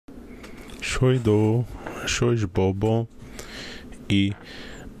Shoido, shois bobo, I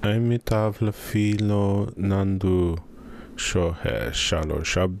mi tavla filo nandu shohe shalo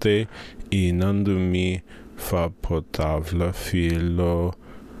shabde, I nandu mi fa po tavla filo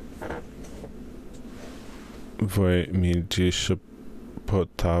voi mi gisha po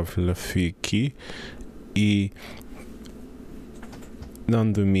tavla fiki, I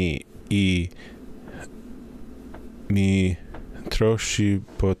nandu mi troši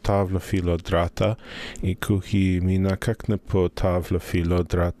po tavla filo drata I kuhi mi nakakne po tavla filo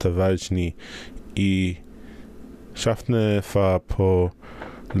drata važni I šafne fa po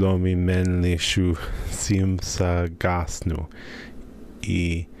lomi menli shu sim sa gasnu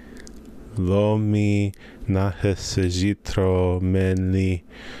I lomi nahe se jitro menli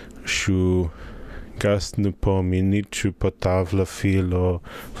shu gasnu po miniču po tavla filo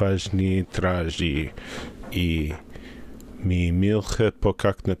važni traži I mi milche po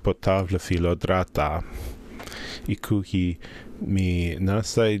kakne po tavla filo drata I kuhi mi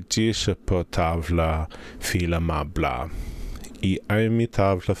nasaj gisha po tavla fila mabla I mi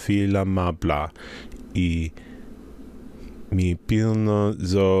tavla fila mabla I mi pilno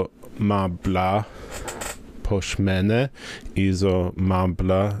zo mabla po šmene I zo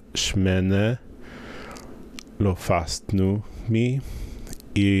mabla šmene lo fastnu mi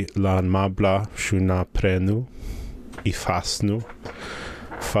I la mabla shu na prenu I fasnu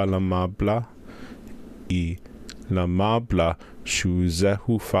fa la mabla I la mabla shu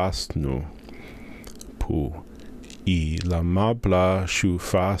zehu fasnu pu I la mabla shu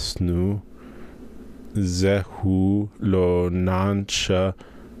fasnu zehu lo nancha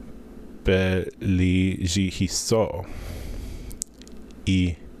be li jihiso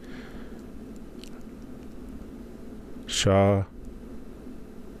I sha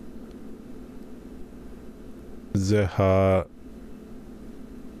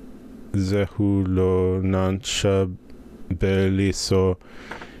zehu lo nancha beliso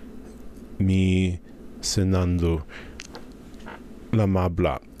mi senandu la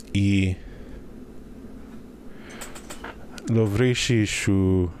mabla I lo vrishi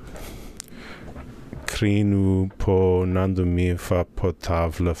shu krinu po nandu mi fa po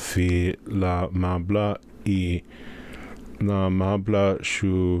tavla fi la mabla I la mabla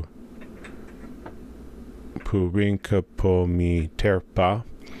shu purinka po mi terpa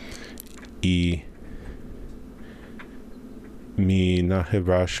I mi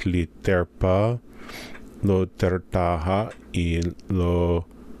nahevash li terpa lo tertaha I lo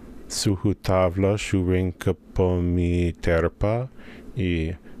suhu tavla shu rinka po mi terpa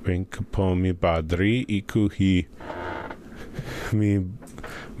I rinka po mi badri I kuhi mi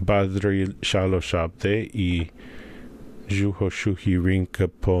badri shalo shabde I juho shuhi rinka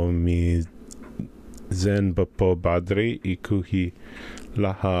po mi zenba po badri I kuhi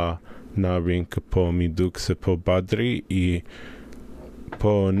laha na rinka po mi dukse po badri I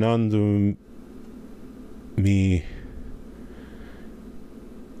po nandu mi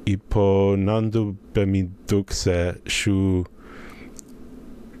I po nandu be mi dukse shu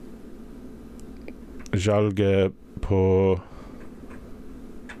jalge po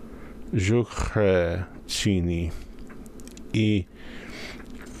juhre chini I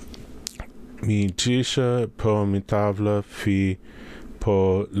mi gisha po mi tavla fi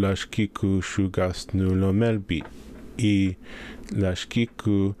po lashkiku shu gasnu lo melbi I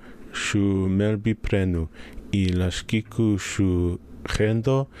lashkiku shu melbi prenu I lashkiku shu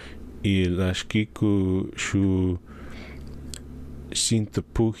khendo I lashkiku shu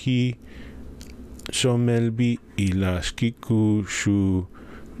sintapuhi sho melbi I lashkiku shu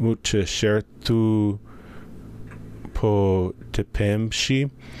muche shertu po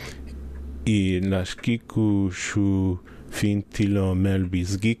tepemshi I lashkiku shu fintilo melbi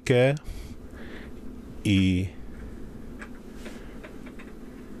zgike I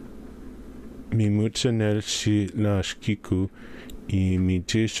mi muche nelshi lashkiku I mi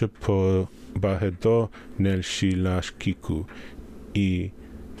gisha po bahedo nelshi lashkiku I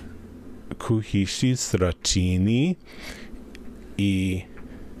kuhishi srachini I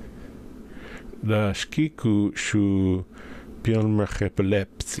lashkiku shu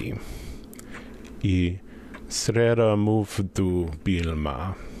pilmerchepelepsi I srera muvdu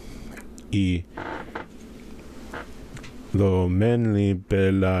bilma I lo menli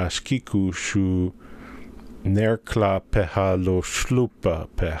bela shkiku shu nerkla peha lo shlupa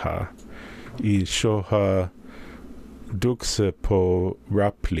peha I shoha dukse po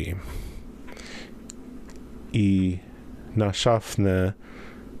rapli I nashafne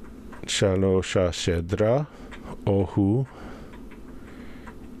shalosha shedra ohu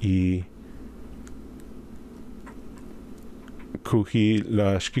I kuhi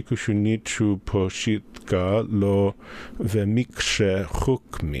la shkiku shunichu po shitka lo vemikshe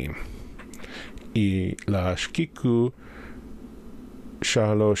hukmi. I la shkiku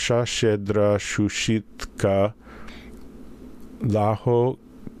shalo shashedra shushitka laho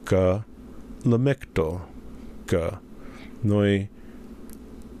ka lamekto ka noi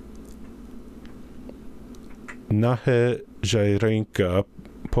nahe jairenka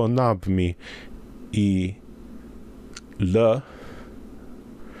ponabmi I la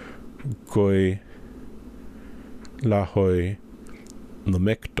koi lahoi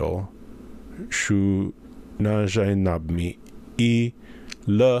lamekto shu najainabmi I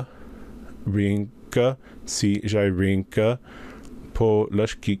la rinka si jairinka po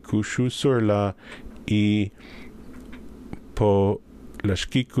lashkiku shu surla I po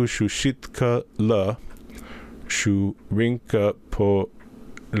lashkiku shu shitka la shu rinka po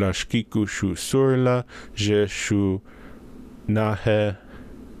lashkiku shu surla je shu nahe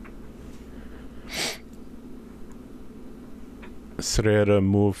srera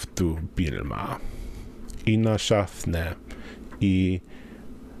muvtu bilma ina shafne I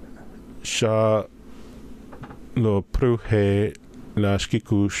sha lo pruhe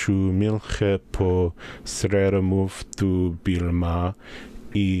lashkiku shu milche po srera muvtu bilma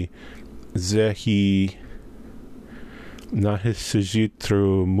I zehi nahe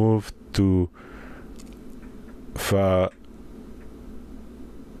sejitru muvtu fa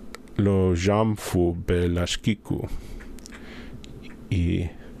lo jamfu be lashkiku I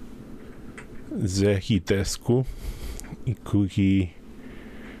zehi desku I kuhi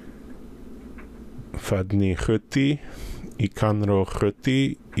fadni khuti I kanro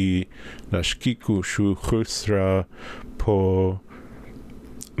khuti I lashkiku shu khusra po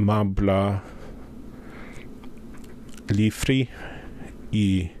mabla lifri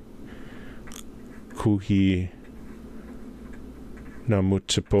I kuhi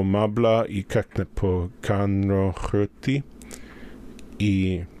namuche po mabla I kakne po kanro khuti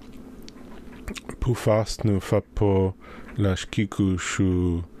I pufasnu fa po lashkiku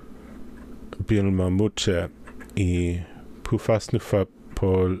shu bilma muche I pufasnu fa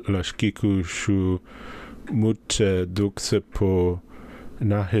po lashkiku shu muche dukse po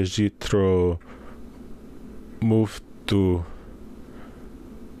nahejitro muvtu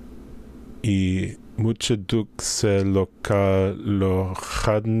I muche dukse loka lo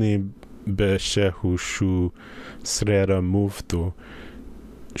khadni beshehu shu srera muvtu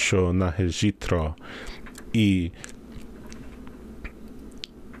sho nahejitro I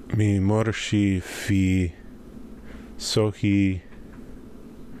mi morshi fi sohi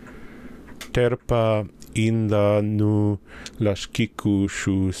terpa inda nu lashkiku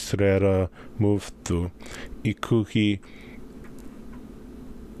shu srera muvtu I kuhi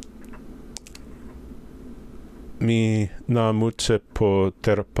mi na muche po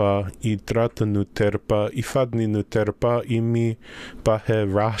terpa I drata nu terpa I fadni nu terpa I mi pahe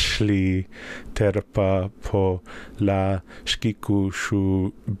rashli terpa po la shkiku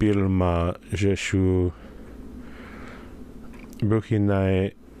shu bilma je shu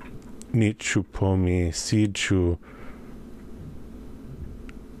ruhinai nichu po mi sidju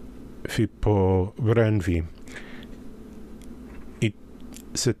fi po vrenvi I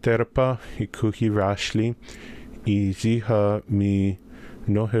se terpa I kuhi rashli I ziha mi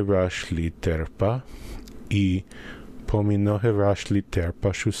nohe rashli terpa I po mi nohe rashli terpa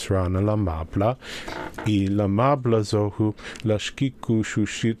shusrana la mabla I la mabla zohu la shkiku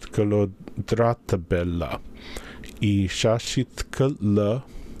shushit lo drata bella I shashit la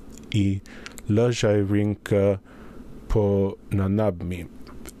I la jairinka po nanabmi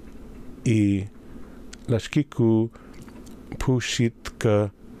I la shkiku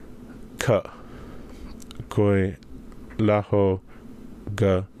pushitka ka koi laho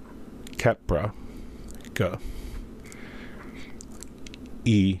ga kapra ga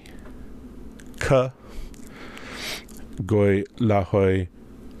I ka goi lahoi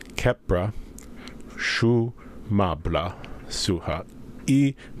kapra shu mabla suha I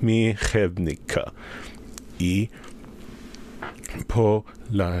mi chevnika I po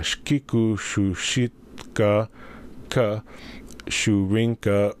la shkiku shu shitka ka shu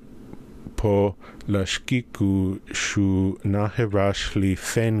rinka po la shkiku shu naherashli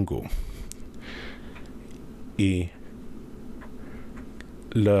fengu I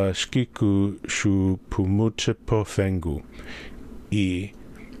la shkiku shu pumuche po fengu I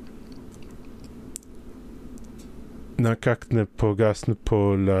nakakne pogasne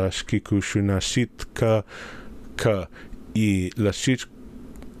po la shkiku shu nashitka ka I la shit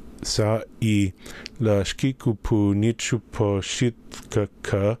sa I la shkiku pu nichu po shitka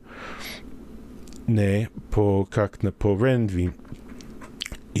ka ne po kakne po renvi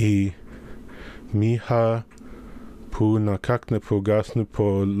I miha pu nakakne pogasnu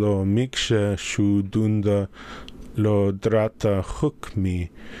po lo mikshe shu dunda lo drata hukmi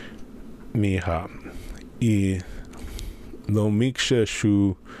miha. I lo mikshe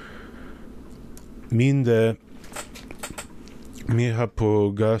shu minde miha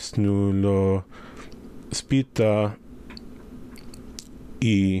pogasnu lo spita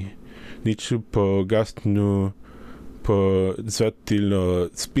I niču pogasnu po zatilo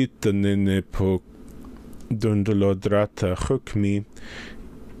spita nene po dundalo drata hukmi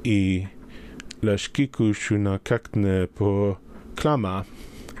I la škiku šuna kakne po klama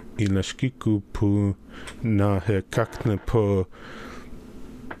I la škiku pu na he kakne po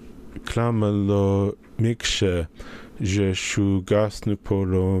klama lo mikshe že šu gasnu po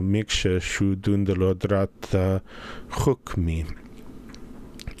lo mikshe šu dundalo drata hukmi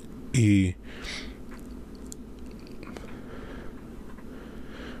I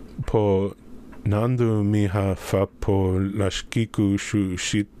po nandu miha fa po la škiku šu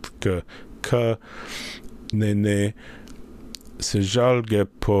šitka ka nene se žalge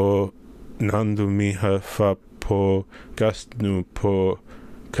po nandu miha fa po gasnu po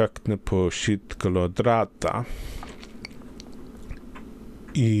kakne po šitkalo drata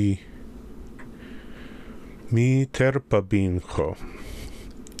I mi terpa binko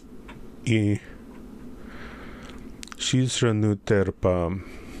I šizranu terpa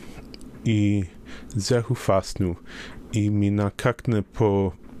I zehu fasnu I mi nakakne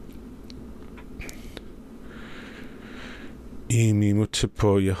po I mi muče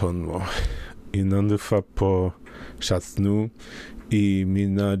po jehonvo I nandu fa po šatnu I mi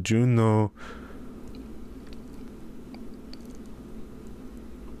na džuno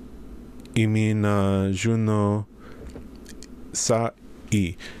I mi na džuno sa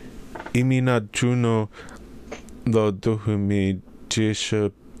I mi na džuno lo duhu mi džeša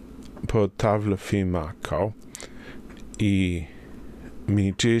po tavla fi makao I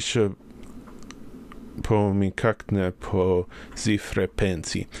mi džeša po mi kakne po zifre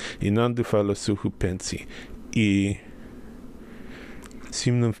pensi I nandu fa la suhu pensi I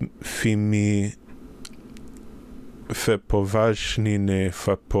simno fi mi fe poważnine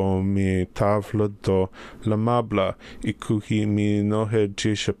fa po mi tavla do la mabla I kuhi mi nohe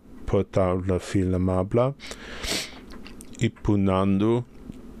džeša po tavla fi la mabla I punandu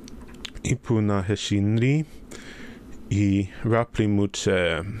I puna heshinri I rapli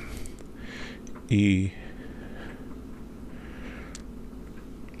muče I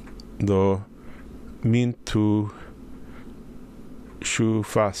do mintu šu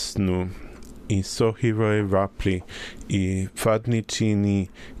fasnu I sohiroi rapli I fadni čini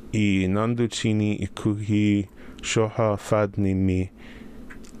I nandu čini I kuhi shoha fadni mi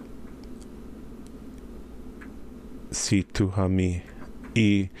si tuhami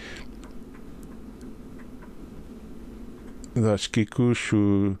I la škiku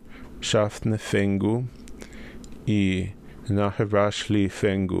šu šaftne fengu I nahe rashli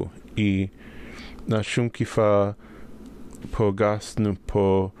fengu I na šunki fa po gasnu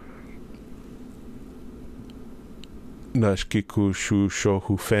po la škiku šu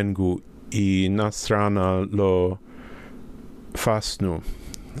shohu fengu I nasrana lo fasnu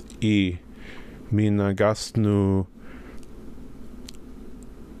I mi na gasnu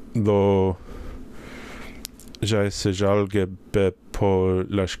lo jaj se žalge be po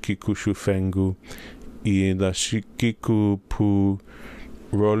la škiku šu fengu I la škiku pu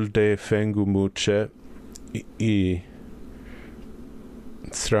rolde fengu muče I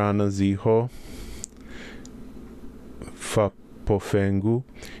strana ziho fa po fengu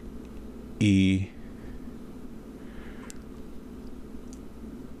I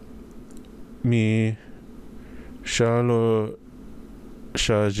mi šalo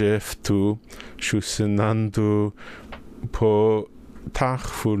šažeftu šu se nandu po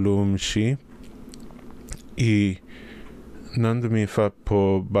tahfulumši I nandu mi fa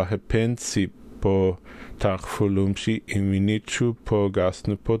po bahe pensi po tahfulumši I mi niču po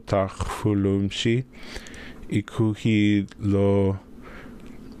gasnu po tahfulumši I kuhi lo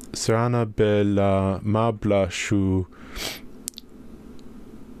srana be la mabla šu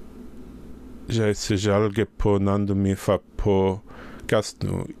že se žalge po nandu mi fa po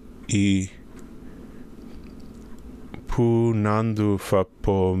gasnu I pu nandu fa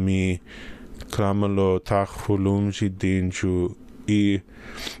po mi klamalo tahfulumži dinžu I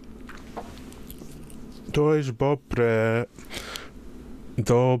to je bobre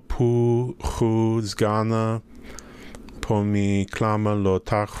do pu hu zgana po mi klamalo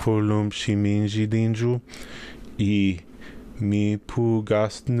tahfulumži minži dinžu I mi pu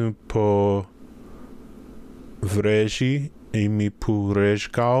gasnu po vreži i mi pu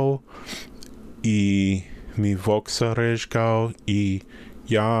rejgau i mi voxa rejgau i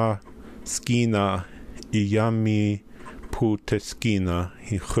ja skina i ja mi pu te skina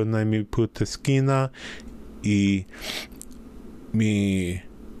i chunai mi pu te skina i mi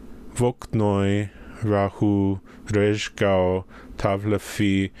voknoi rahu rejgau tavla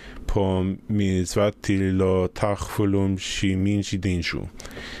fi po mi zvati lo tachfulum shi minji dinju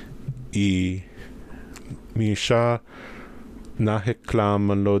i mi sha nahe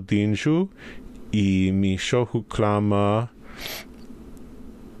klama lo dinju i mi shohu klama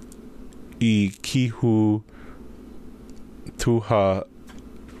i kihu tuha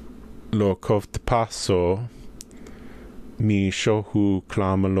lo koft paso mi shohu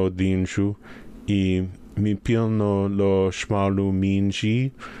klama lo dinju i mi pilno lo shmalu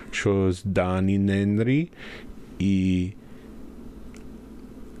minji shos dani nenri i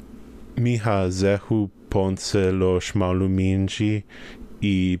mi ha zehu ponce lo shmalu minji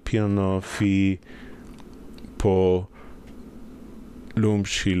i pilno fi po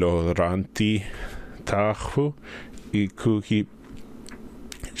lumshi lo ranti tachu i kuhi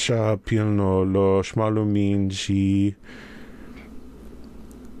sha pilno lo shmalu minji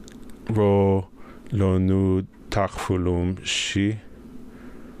ro lo nu tachfulum shi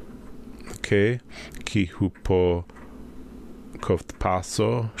okay ki hupo koft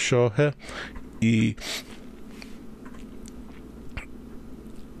paso shohe i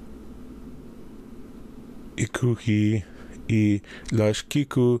kuhi i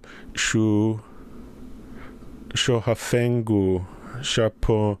lashkiku shu shohafengu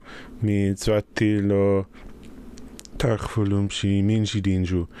shapo mi zvati lo tachfulum shi minji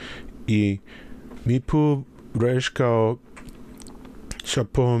dinju i mi pu rejgau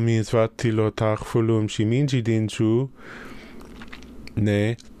shapo mi zvati lo tachfulum shi minji dinju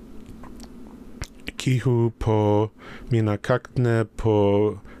ne kihu po mina kakne po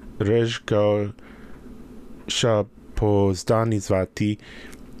rejgau sha po zdani zvati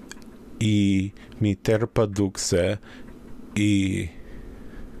i mi terpa dukse i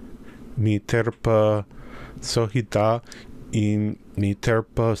mi terpa sohita i mi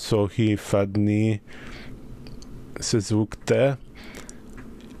terpa sohi fadni se zvukte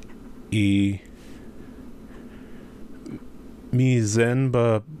i mi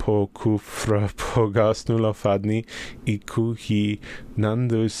zenba po kufra po gasnula fadni i kuhi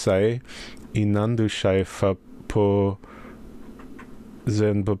nandu sai i nandu shai fa po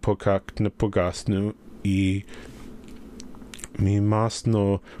zenba po kakne po gasnu i mi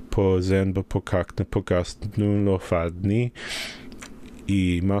masno po zenba po kakne po gasnu lo fadni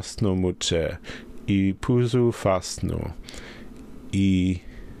i masno muche i puzu fasno i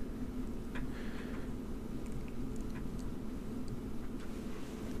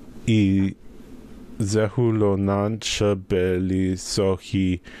zehulo nancha beli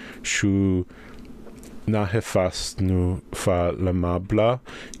sohi shu nahe fasnu fa la mabla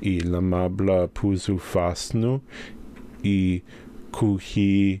i la mabla puzu fasnu i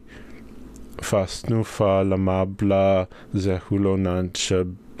kuhi fasnu fa la mabla zehulo nancha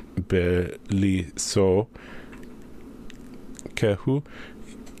beli so kehu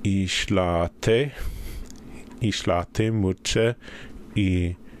i shlate muche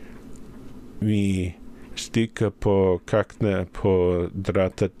i mi stika po kakne po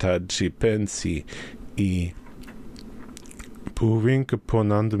dratataji pensi i puvinka po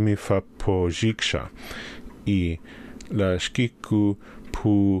nandumi fa po jiksha i la shkiku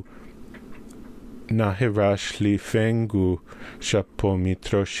pu nahirashli fengu shapo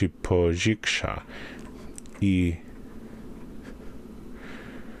mitroshi po jiksha i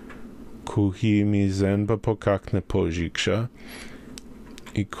kuhi mi zenba po kakne po jiksha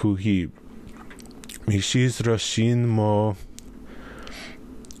i kuhi mi shizra shin mo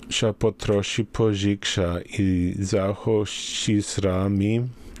shapo troshi po jiksha i zaho shizra mi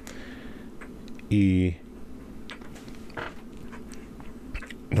i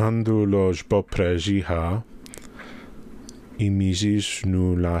nandu lo jbo prejiha i mi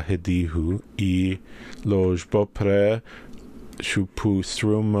jishnu la hedihu i lo jbo pre shupu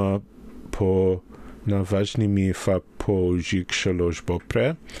sruma po na vajni mi fa po jiksha lo jbo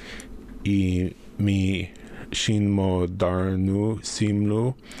pre i mi shinmo darnu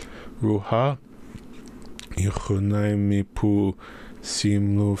simlu ruha i chunai mi pu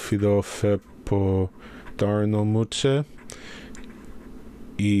simlu fidofe po darno muche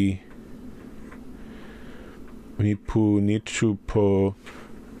i mi pu nichu po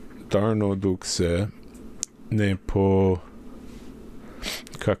darno dukse ne po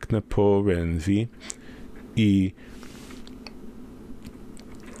kakne po renvi i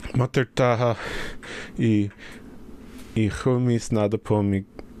matertaha i I chumis nada po mi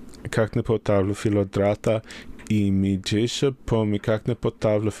kakne po tavla filodrata i mi dziesze po mi kakne po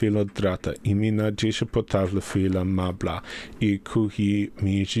tavla filodrata i mi na dziesze po tavla fila mabla i kuhi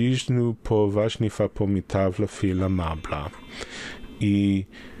mi dziżnu po ważni fa po mi tavla fila mabla i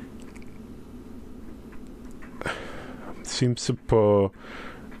simse po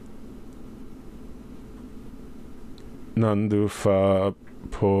nandu fa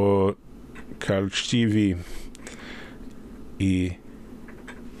po kalcivi i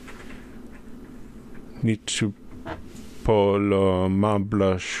niču po lo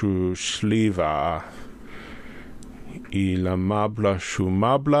mabla shu šliva i la mabla shu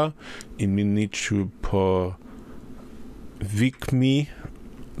mabla i mi niču po vikmi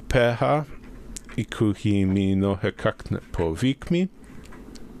peha i kuhi mi nohe kakne po vikmi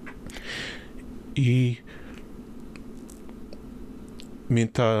i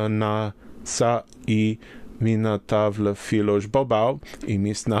minta na sa i mina tavla filoš bobau i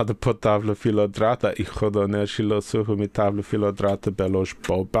mi snada po tavla filodrata i chodo nešilo suhu mi tavla filodrata beloš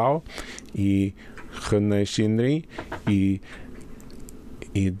bobau i chne shinri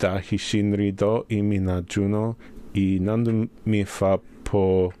i dahi shinri do i mi na juno i nandu mi fa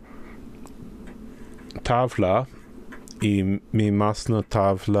po tavla i mi masno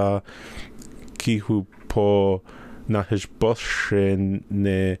tavla kihu po na hezboshe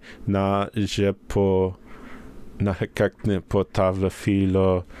ne na je po na kakne po tavla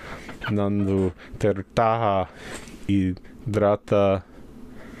filo nandu tertaha i drata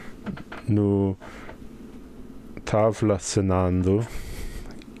nu tavla senandu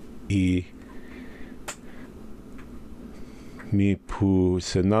i mi pu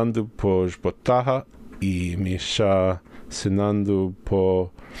senandu po jbotaha i mi sha senandu po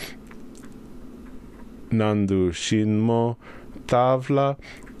nandu shinmo tavla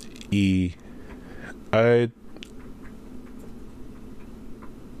i ai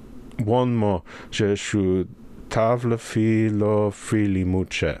wonmo jeshu tavla filo frili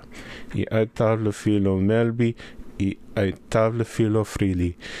muche i ai tavla filo melbi i ai tavla filo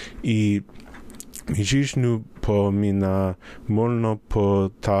frili i mi žižnu po mina molno po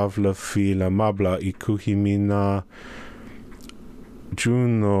tavla fila mabla i kuhi mina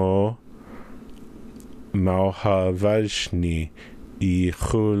juno mauha važni i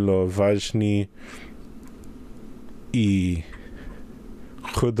chulo važni i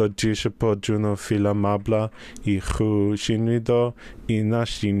chudo džiše po juno fila mabla i chu shinri do i na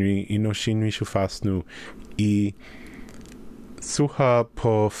shinri i no shinri shu fasnu i suha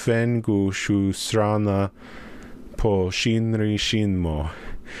po fengu shu srana po shinri shinmo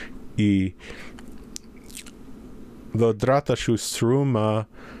i lo drata shu struma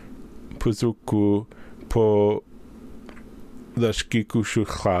puzuku po lashkiku shu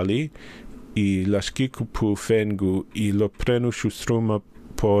khali i lashkiku pu fengu i lo prenu shu struma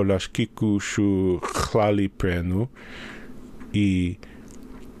po lashkiku shu khali prenu i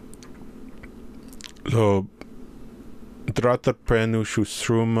lo drata prenu shu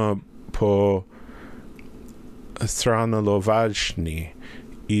struma po strana lo važni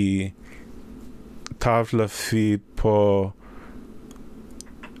i tavla fi po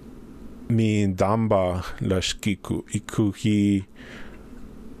mi damba lashkiku i kuhi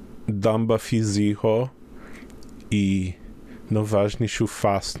damba fiziho i no važni shu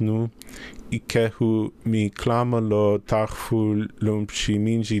fasnu i kehu mi klama lo tarfu lumpshi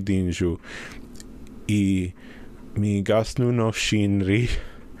minji dinju i mi gasnu no shinri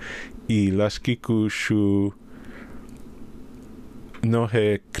i lashkiku shu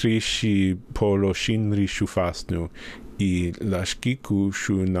nohe krishi po lo shinri shu fasnu i lashkiku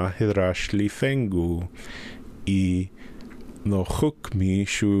shu nahirashli fengu i no hukmi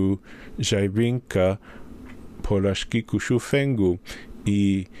shu jaibinka po lashkiku shu fengu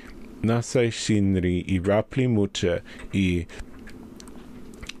i nasai shinri i rapli muche i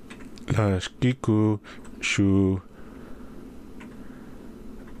lashkiku shu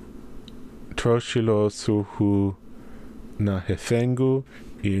troshilo suhu na hefengu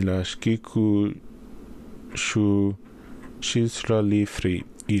i lashkiku shu shisra lifri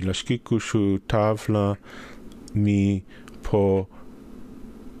i lashkiku shu tavla mi po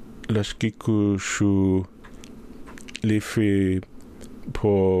lashkiku shu lifri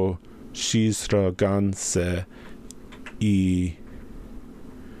po shisra ganse i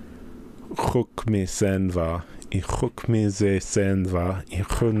hukmi senva i hukmi ze senva i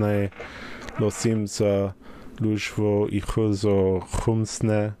chune lo simsa lužvo i chuzo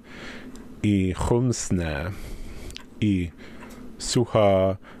chumsne i chumsne i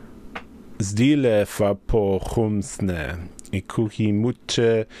suha zdile fa po chumsne i kuhi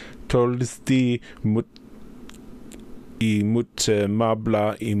muče tolsti i muche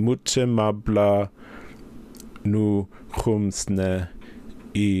mabla nu chumsne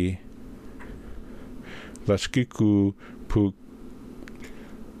i lashkiku pu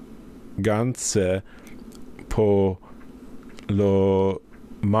ganze po lo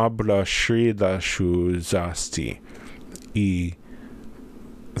mabla shrida shu zasti i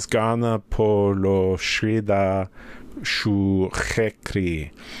zgana po lo shrida shu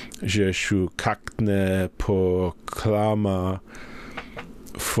chekri že shu kakne po klama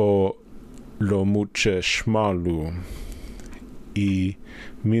fo lo muche shmalu i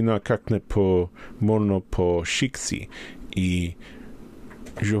mina kakne po mono po shiksi i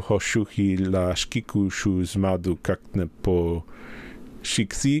juho shuhi la shkiku shu zmadu kakne po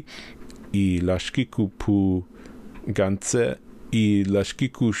shiksi i la shkiku pu ganze i la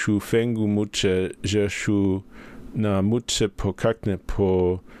shkiku shu fengu muche je shu na muche po kakne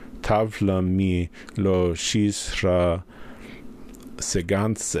po tavla mi lo shisra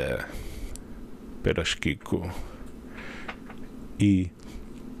seganse per la shkiku i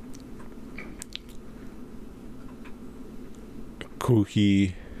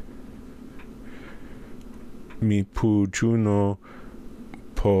kuhi mi pu juno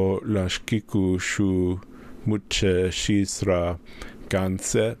po la shkiku shu muche shisra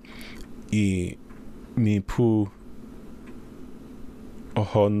ganse i mi pu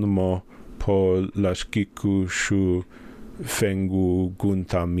ohonmo po la shkiku shu fengu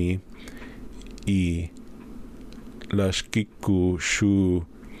guntami i la shkiku shu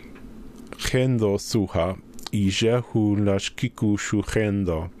chendo suha i jehu la shkiku shu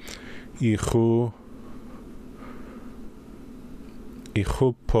chendo i chu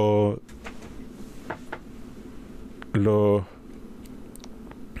po lo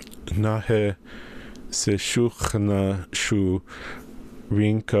nahe se shuchna shu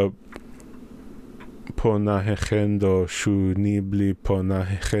rinka po nahe chendo shu nibli po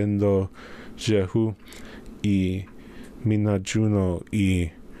nahe chendo jehu i mina juno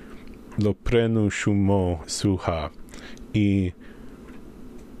i lo prenu shu mo suha i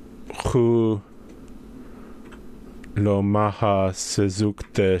chu lo maha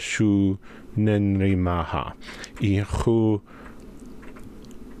sezukte shu nenri maha i chu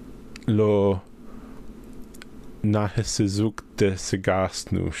lo nahe sezukte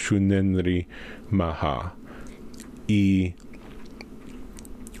segasnu shu nenri maha i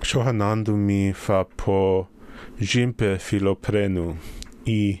shohanandu mi fa po jimpe filoprenu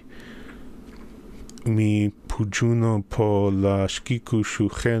i mi pujuno po la shkiku shu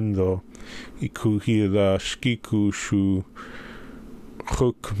chendo i kuhi la shkiku shu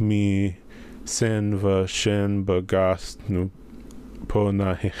chuk mi senva shen bagastnu po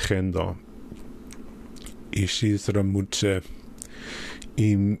na chendo i shizra muche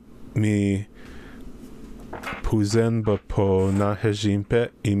i mi puzenba po na jimpe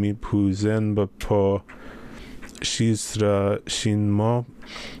i mi puzenba po shizra shinmo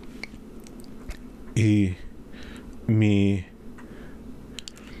i mi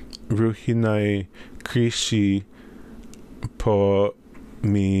ruhinai krishi po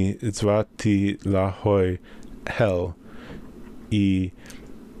mi zvati lahoi hel i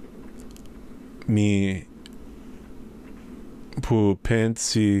mi pu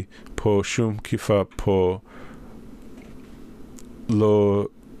pensi po shumkifa po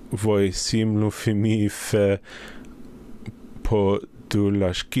lo voi simlu fimi fe po du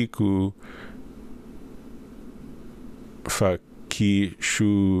la shkiku fa ki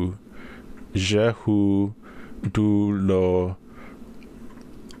shu jehu du lo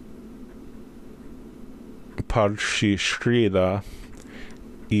parshi shrida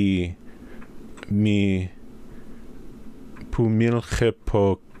i mi pu milche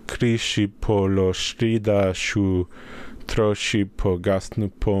po krishi po lo shrida shu troshi po gasnu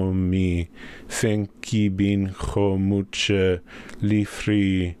po mi fenki bin ho muche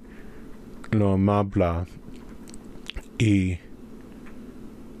lifri lo mabla i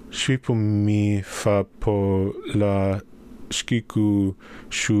shvipu mi fa po la shkiku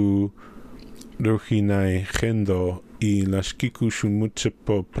shu ruhinai chendo i la shkiku shu muche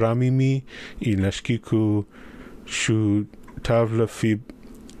po pramimi i la shkiku shu tavla fi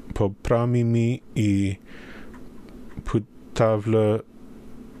po pramimi i put tavla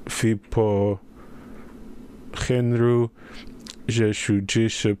fi po chenru je shu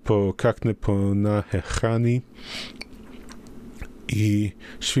jishe po kakne po na hechani i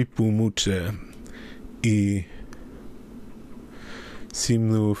shvipu muche i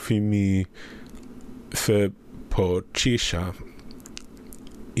simnu fimi fe po chisha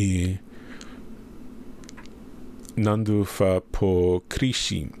i nandu fa po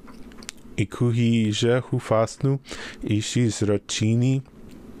krishi I kuhi je hufasnu, I si zrocini,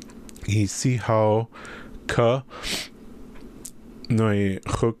 I si hao ka noi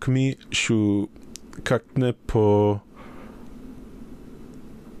hukmi shu kakne po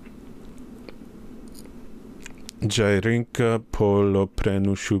Jairinka po lo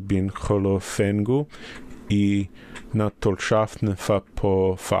prenu shubin holo fengu I na tolshafne fa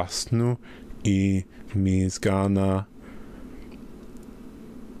po fastnu I mi zgana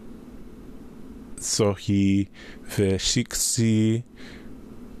sohi ve shiksi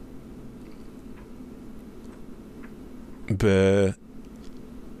be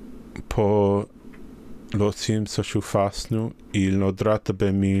po lo thimsa shu fastnu I lo drata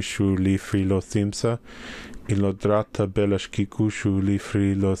be mi shu lifri lo thimsa I lo drata be la shkiku shu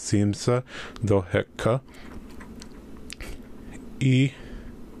lifri lo thimsa do hekka I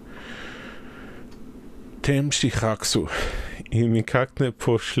tem shihaksu I mi kakne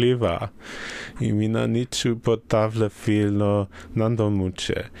po shliva I mi na nichu po tavla filo nando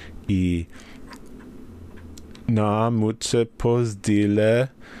muche I na muche pozdile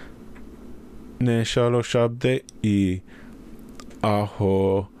ne shalo shabde I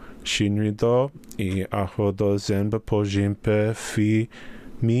aho shinrido I aho do zenba po jimpe fi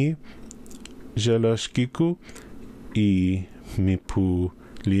mi jela shkiku I mi pu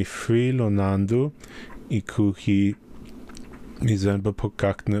lifri lo nandu I kuhi mi zenba po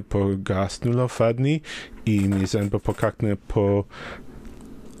kakne po gasnu lo fadni I mi zenba po kakne po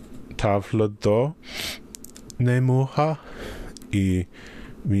tavla do ne muha I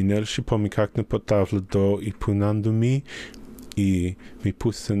mi nelshi po mi kakne po tavla do I punandu mi I mi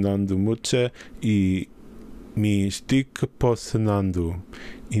pusenandu muche I mi stik po senandu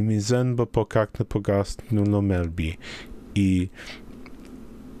I mi zenba po kakne po gasnu lo melbi I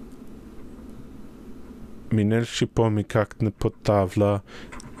mi nelshi po mi kakne po tavla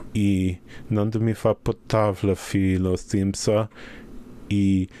I nandu mi fa po tavla fi lo thimsa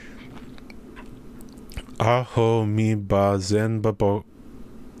I aho mi ba zenba po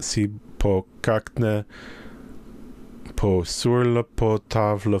si po kakne po surla po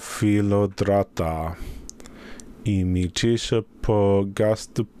tavla fi lo drata I mi cisha po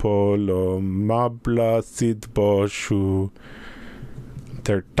gastu po lo mabla sidbo shu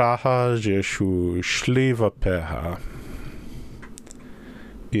tertaha je shu shliva peha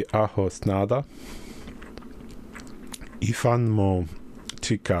I aho snada I fan mo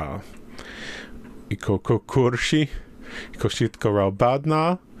tika I ko kurshi I ko shitka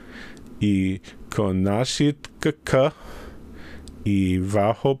raubadna I ko nashitka ka I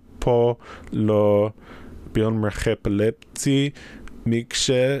vaho po lo bil merchepelepti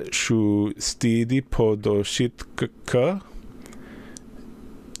mikshe shu stidi po do shitka ka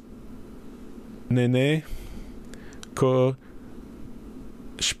nene ko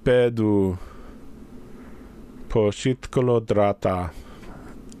špedu po šitkolo drata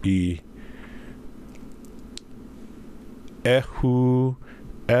I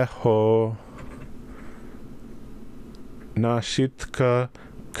eho na šitka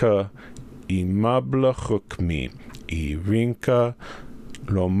ka I mabla hukmi I rinka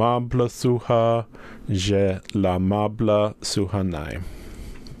lo mabla suha je la mabla suhanai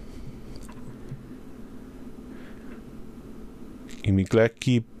I mi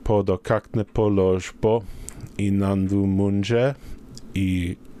gleki po do kakne po ložbo I nandu munje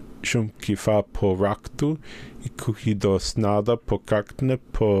I shumki fa po raktu I kuhi do snada po kakne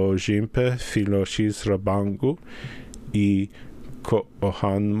po jimpe filo shizrabangu I ko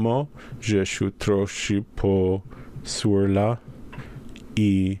ohanmo že shu troši po surla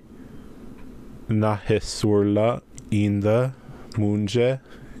I nahe surla inda munje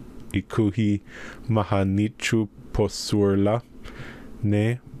I kuhi mahanichu po surla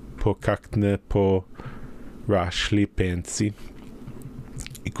ne po kakne po rashli pensi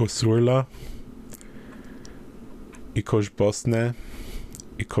I ko surla I kož bosne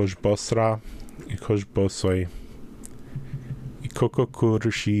I kož bosra I kož bosoj I koko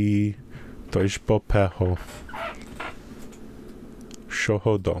kurši tož po peho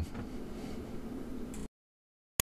šohodo